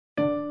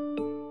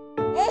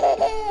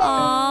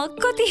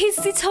कति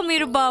हिस्सी छ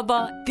मेरो बाबा।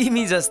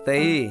 तिमी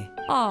जस्तै।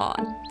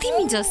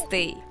 तिमी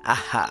जस्तै।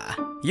 आहा,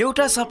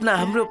 एउटा सपना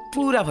हाम्रो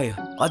पूरा भयो,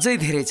 अझै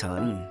धेरै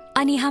छन्।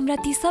 अनि हाम्रा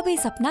ती सबै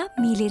सपना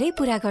मिलेरै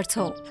पूरा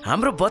गर्छौं।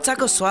 हाम्रो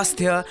बच्चाको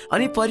स्वास्थ्य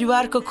अनि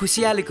परिवारको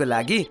खुसियालीको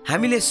लागि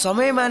हामीले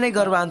समयमा नै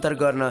गर्भान्तर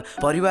गर्न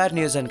परिवार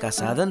नियोजनका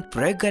साधन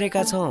प्रयोग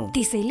गरेका छौं।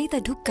 त्यसैले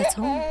त ढुक्क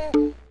छौं।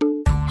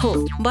 हो,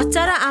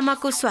 बच्चा र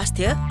आमाको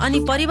स्वास्थ्य अनि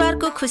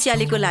परिवारको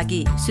खुसियालीको लागि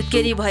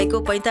सुत्केरी भएको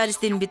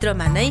 45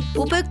 दिनभित्रमा नै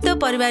उपयुक्त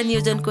परिवार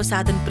नियोजनको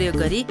साधन प्रयोग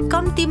गरी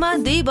कम्तीमा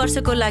 2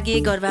 वर्षको लागि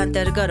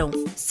गर्भान्तर गरौँ।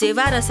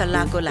 सेवा र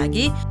सल्लाहको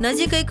लागि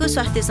नजिकैको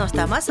स्वास्थ्य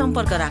संस्थामा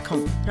सम्पर्क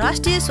राखौँ।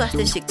 राष्ट्रिय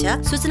स्वास्थ्य शिक्षा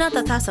सूचना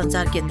तथा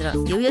सञ्चार केन्द्र,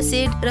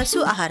 USAID र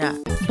सुआहारा।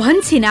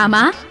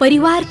 भन्छिनामा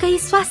परिवारकै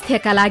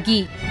स्वास्थ्यका लागि।